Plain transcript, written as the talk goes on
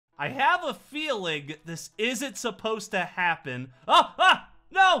I have a feeling this isn't supposed to happen.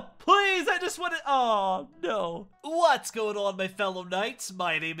 No, please, I just want to, oh, no. What's going on, my fellow knights?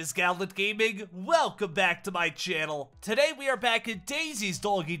 My name is Gallant Gaming. Welcome back to my channel. Today we are back at Daisy's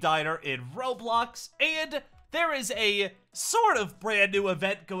Doggy Diner in Roblox, and there is a sort of brand new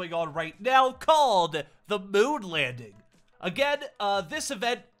event going on right now called the Moon Landing. Again, this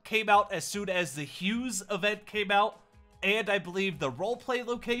event came out as soon as the Hughes event came out, and I believe the Roleplay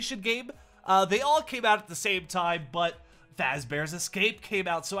location game. They all came out at the same time, but Fazbear's Escape came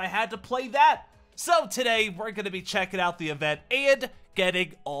out, so I had to play that. So today, we're going to be checking out the event and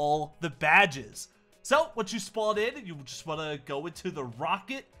getting all the badges. So, once you spawn in, you just want to go into the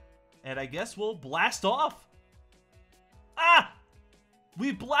rocket, and I guess we'll blast off.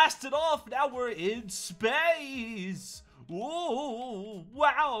 We blasted off, now we're in space. Whoa,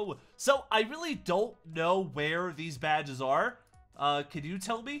 wow. So, I really don't know where these badges are. Can you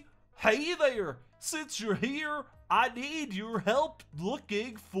tell me? Hey there, since you're here, I need your help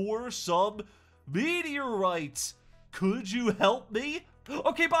looking for some meteorites. Could you help me?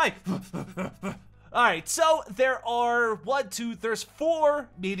 Okay, bye. Alright, so there are there's 4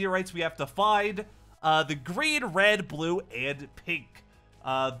 meteorites we have to find. The green, red, blue, and pink.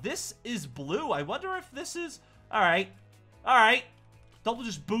 This is blue. I wonder if this is... Alright. Don't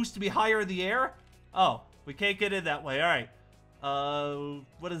just boost me higher in the air? Oh, we can't get in that way. Alright.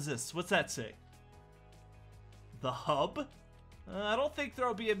 What is this? What's that say? The hub? I don't think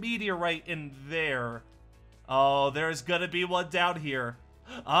there'll be a meteorite in there. Oh, there's gonna be one down here.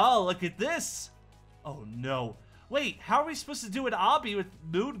 Oh, look at this. Oh, no. Wait, how are we supposed to do an obby with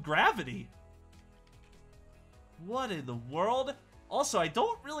moon gravity? What in the world? Also, I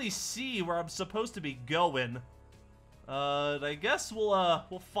don't really see where I'm supposed to be going. I guess we'll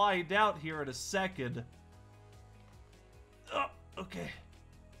find out here in a second. Oh, okay.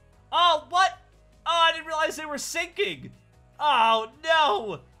 Oh, what? Oh, I didn't realize they were sinking. Oh,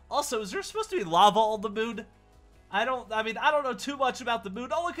 no. Also, is there supposed to be lava on the moon? I don't know too much about the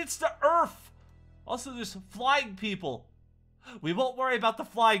moon. Oh, look, it's the Earth. Also, there's flying people. We won't worry about the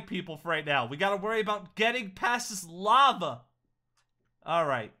flying people for right now. We gotta worry about getting past this lava. All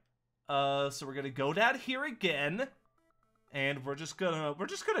right. So we're gonna go down here again, and we're just gonna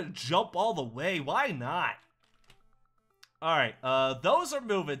jump all the way. Why not? Alright, those are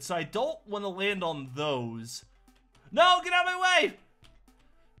moving, so I don't want to land on those. No, get out of my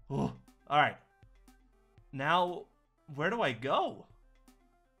way! Alright. Now, where do I go?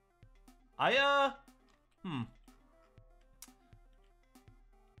 I'm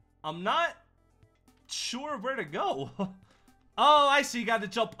not sure where to go. Oh, I see, you got to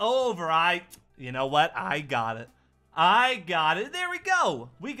jump over. You know what? I got it. There we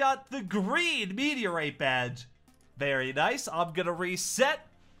go. We got the green meteorite badge. Very nice. I'm gonna reset.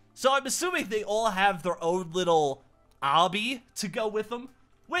 So I'm assuming they all have their own little obby to go with them,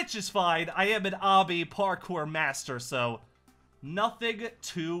 which is fine. I am an obby parkour master, so nothing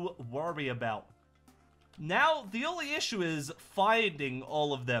to worry about. Now, the only issue is finding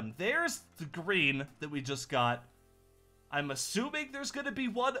all of them. There's the green that we just got. I'm assuming there's gonna be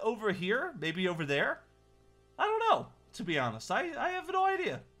one over here, maybe over there. I don't know, to be honest. I have no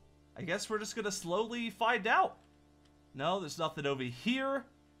idea. I guess we're just gonna slowly find out. No, there's nothing over here.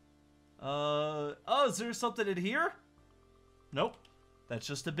 Oh, is there something in here? Nope. That's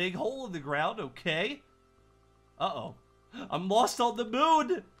just a big hole in the ground, okay. Uh-oh. I'm lost on the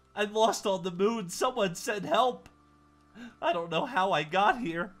moon! I'm lost on the moon. Someone send help. I don't know how I got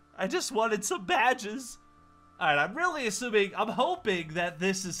here. I just wanted some badges. Alright, I'm hoping that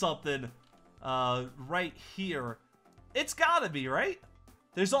this is something, right here. It's gotta be, right?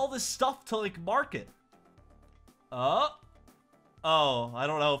 There's all this stuff to, like, market. Oh, I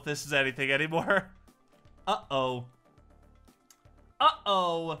don't know if this is anything anymore. Uh-oh.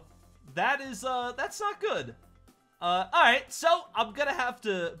 That's not good. Alright, so I'm gonna have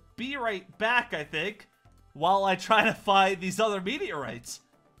to be right back, I think, while I try to find these other meteorites.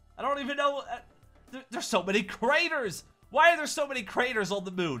 I don't even know, there's so many craters! Why are there so many craters on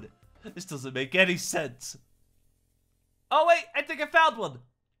the moon? This doesn't make any sense. Oh wait, I think I found one.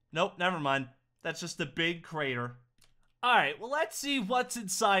 Nope, never mind. That's just a big crater. Alright, well, let's see what's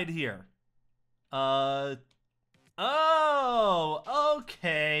inside here. Oh,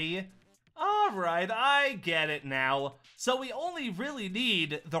 okay. Alright, I get it now. So we only really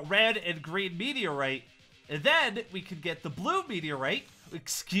need the red and green meteorite, and then we could get the blue meteorite.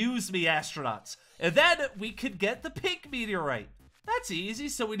 Excuse me, astronauts. And then we could get the pink meteorite. That's easy,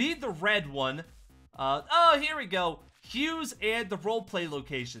 so we need the red one. Oh, here we go. Hughes and the roleplay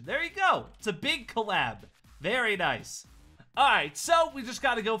location. There you go. It's a big collab. Very nice. Alright, so we just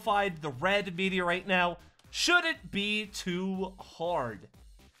gotta go find the red meteorite now. Shouldn't be too hard.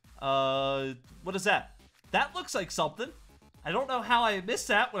 What is that? That looks like something. I don't know how I missed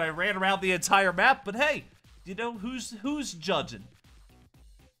that when I ran around the entire map, but hey, you know, who's judging?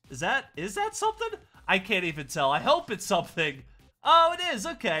 Is that something? I can't even tell. I hope it's something. Oh, it is.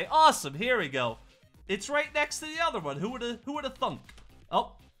 Okay, awesome. Here we go. It's right next to the other one. Who would've thunk?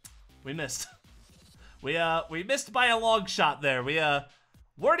 Oh, we missed. We missed by a long shot there. We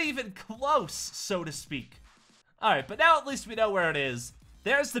weren't even close, so to speak. All right, but now at least we know where it is.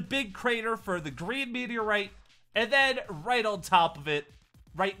 There's the big crater for the green meteorite, and then right on top of it,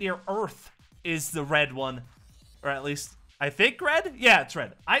 right near Earth, is the red one. Or at least, I think red? Yeah, it's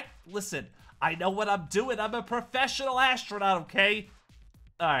red. Listen, I know what I'm doing. I'm a professional astronaut, okay?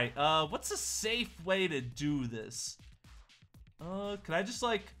 All right, what's a safe way to do this? Can I just,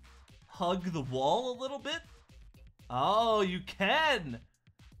 like, hug the wall a little bit? Oh, you can.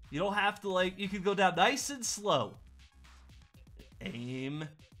 You don't have to, like, you can go down nice and slow. Aim.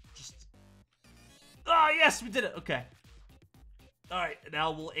 Just. Oh, yes, we did it. Okay. All right,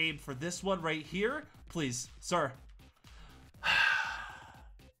 now we'll aim for this one right here. Please, sir.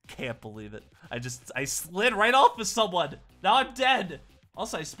 Can't believe it. I slid right off of someone. Now I'm dead.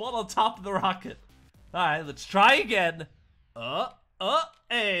 Also, I spawned on top of the rocket. All right, let's try again.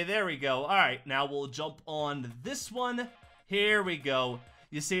 Hey, there we go. All right, now we'll jump on this one. Here we go.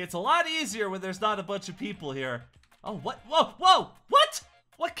 You see, it's a lot easier when there's not a bunch of people here. Oh, what? Whoa, whoa, what?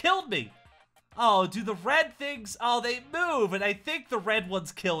 What killed me? Oh, do the red things, oh, they move, and I think the red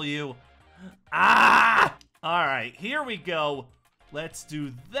ones kill you. Ah! All right, here we go. Let's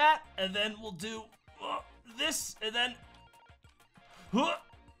do that, and then we'll do this, and then...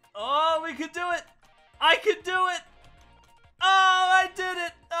 Oh, we can do it! I can do it! Oh, I did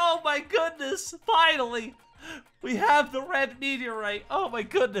it! Oh my goodness! Finally! We have the red meteorite. Oh my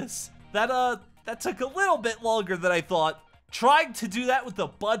goodness. That took a little bit longer than I thought. Trying to do that with a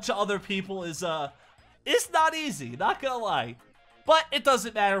bunch of other people is not easy, not gonna lie. But it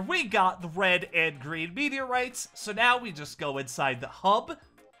doesn't matter. We got the red and green meteorites, so now we just go inside the hub.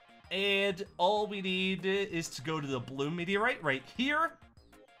 And all we need is to go to the blue meteorite right here.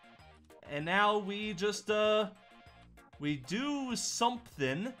 And now we just, we do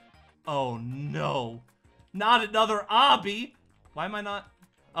something. Oh no. Not another obby. Why am I not?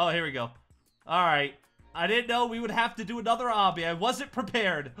 Oh, here we go. All right. I didn't know we would have to do another obby. I wasn't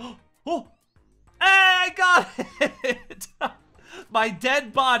prepared. Oh, hey, I got it. My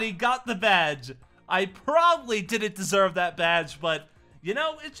dead body got the badge. I probably didn't deserve that badge, but you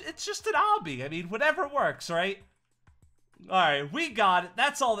know, it's just an obby. I mean, whatever works, right? All right, we got it.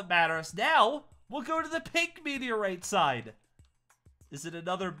 That's all that matters. Now we'll go to the pink meteorite side. Is it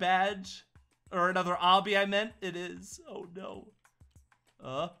another badge? Or another obby, I meant? It is. Oh, no.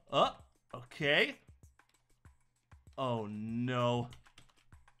 Okay. Oh, no.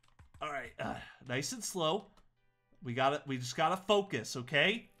 All right. Nice and slow. We just gotta focus,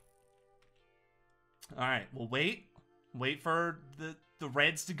 okay? All right. We'll wait. Wait for the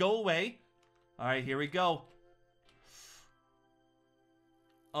reds to go away. All right. Here we go.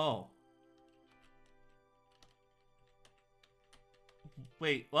 Oh.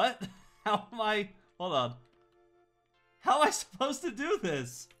 Wait, what? How am I... Hold on. How am I supposed to do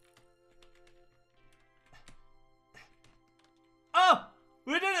this? Oh!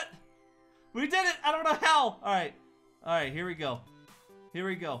 We did it! We did it! I don't know how! Alright. Alright, here we go. Here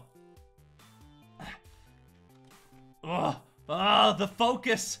we go. Oh, the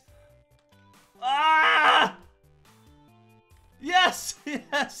focus! Ah! Yes!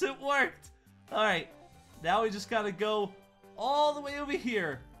 Yes, it worked! Alright. Now we just gotta go all the way over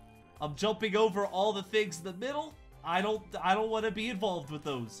here. I'm jumping over all the things in the middle. I don't want to be involved with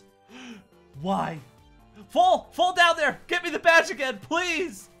those. Why? Fall down there. Get me the badge again,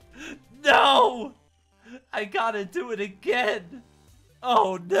 please. No. I gotta do it again.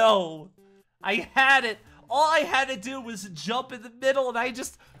 Oh no. I had it. All I had to do was jump in the middle, and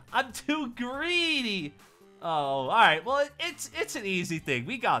I'm too greedy. Oh, all right. Well, it's an easy thing.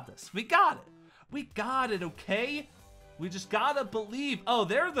 We got this. We got it. We got it. Okay. We just gotta believe. Oh,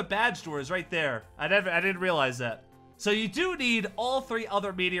 there are the badge doors right there. I didn't realize that. So you do need all 3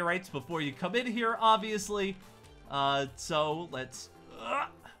 other meteorites before you come in here, obviously. So let's... all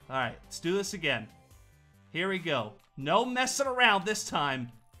right, let's do this again. Here we go. No messing around this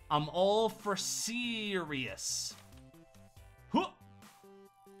time. I'm all for serious.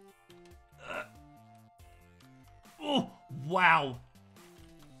 Oh, wow.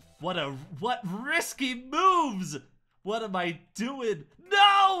 What risky moves! What am I doing?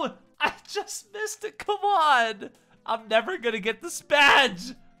 No! I just missed it. Come on. I'm never gonna get this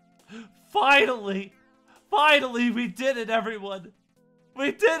badge. Finally. Finally, we did it, everyone.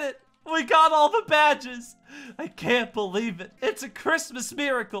 We did it. We got all the badges. I can't believe it. It's a Christmas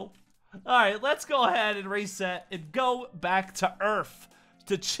miracle. All right, let's go ahead and reset and go back to Earth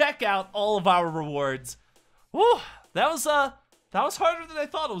to check out all of our rewards. Whew, that was harder than I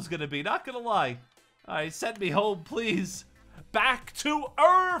thought it was gonna be, not gonna lie. All right, send me home, please. Back to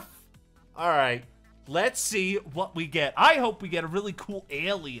Earth. All right, let's see what we get. I hope we get a really cool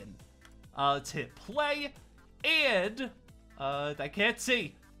alien. Let's hit play, and I can't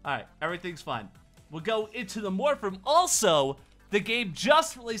see. All right, everything's fine. We'll go into the morph room. Also, the game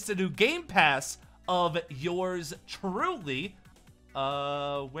just released a new game pass of yours truly.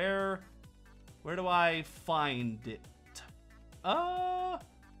 Where do I find it?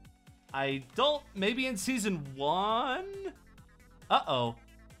 I don't, maybe in season 1? Uh-oh.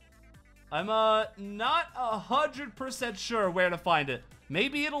 I'm, not 100% sure where to find it.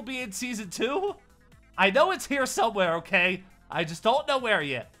 Maybe it'll be in season 2? I know it's here somewhere, okay? I just don't know where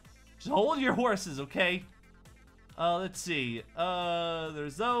yet. Just hold your horses, okay? Let's see.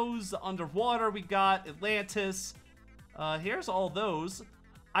 There's those. Underwater, we got Atlantis. Here's all those.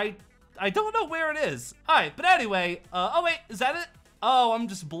 I don't know where it is. All right, but anyway. Oh, wait. Is that it? Oh, I'm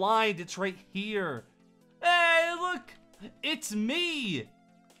just blind. It's right here. Hey, look. It's me.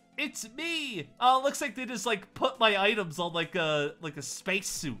 It's me. Oh, looks like they just, like, put my items on, like a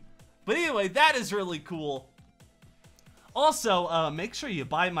spacesuit. But anyway, that is really cool. Also, make sure you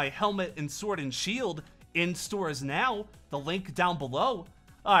buy my helmet and sword and shield in stores now. The link down below.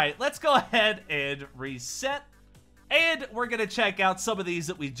 All right, let's go ahead and reset. And we're going to check out some of these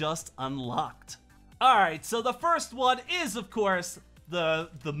that we just unlocked. All right, so the first one is, of course, the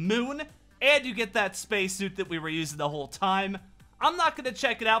moon. And you get that spacesuit that we were using the whole time. I'm not going to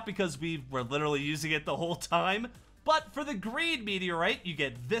check it out because we were literally using it the whole time. But for the green meteorite, you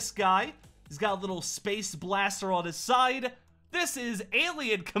get this guy. He's got a little space blaster on his side. This is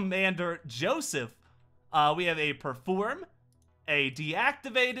Alien Commander Joseph. We have a perform, a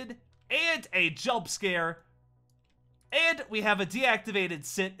deactivated, and a jump scare. And we have a deactivated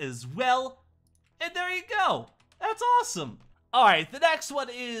sit as well. And there you go. That's awesome. All right, the next one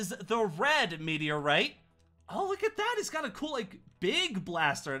is the red meteorite. Oh, look at that. He's got a cool, like, big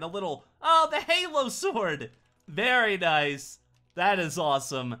blaster and a little, oh, the Halo sword. Very nice. That is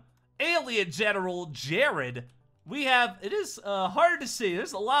awesome. Alien General Jared. We have, it is hard to see.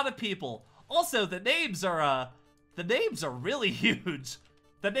 There's a lot of people. Also, the names are really huge.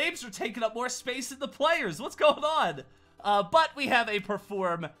 The names are taking up more space than the players. What's going on? But we have a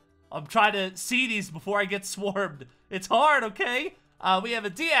perform. I'm trying to see these before I get swarmed. It's hard, okay? We have a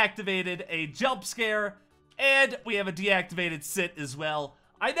deactivated, a jump scare, and we have a deactivated sit as well.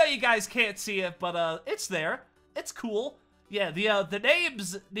 I know you guys can't see it, but it's there. It's cool. Yeah, the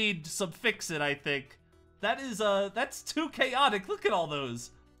names need some fixing, I think. That's too chaotic. Look at all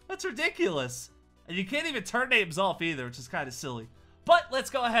those. That's ridiculous. And you can't even turn names off either, which is kind of silly. But let's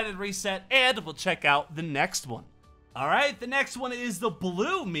go ahead and reset, and we'll check out the next one. All right, the next one is the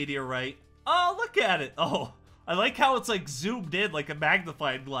blue meteorite. Oh, look at it. Oh, I like how it's like zoomed in like a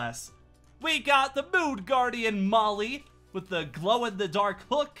magnifying glass. We got the Moon Guardian Molly with the glow-in-the-dark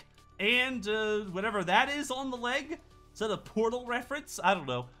hook and whatever that is on the leg. Is that a Portal reference? I don't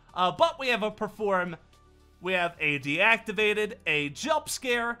know. But we have a perform. We have a deactivated, a jump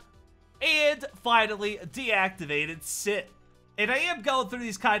scare, and finally a deactivated sit. And I am going through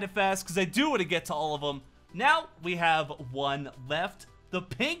these kind of fast because I do want to get to all of them. Now we have one left, the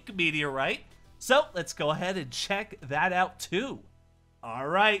pink meteorite. So let's go ahead and check that out too. All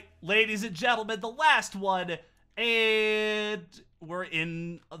right, ladies and gentlemen, the last one, and we're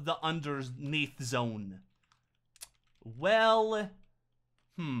in the underneath zone. Well,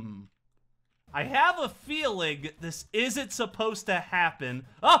 I have a feeling this isn't supposed to happen.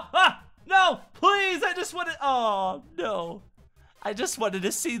 No, please, I just wanted, oh, no. I just wanted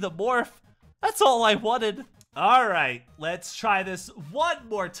to see the morph. That's all I wanted. All right, let's try this one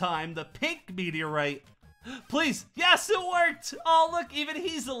more time. The pink meteorite. Please, yes, it worked. Oh, look, even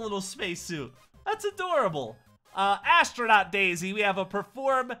he's a little spacesuit. That's adorable. Astronaut Daisy, we have a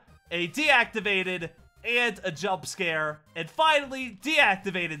perform, a deactivated, and a jump scare. And finally,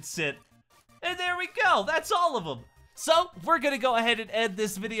 deactivated sit. And there we go. That's all of them. So, we're going to go ahead and end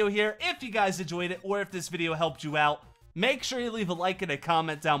this video here. If you guys enjoyed it or if this video helped you out, make sure you leave a like and a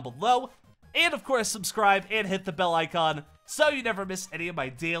comment down below. And, of course, subscribe and hit the bell icon so you never miss any of my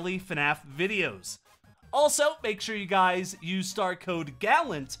daily FNAF videos. Also, make sure you guys use star code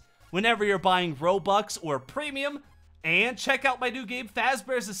Gallant whenever you're buying Robux or Premium. And check out my new game,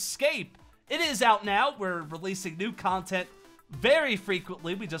 Fazbear's Escape. It is out now. We're releasing new content very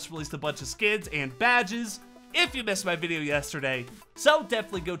frequently. We just released a bunch of skins and badges if you missed my video yesterday. So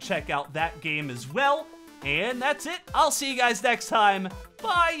definitely go check out that game as well. And that's it. I'll see you guys next time.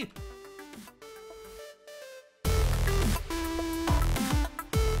 Bye!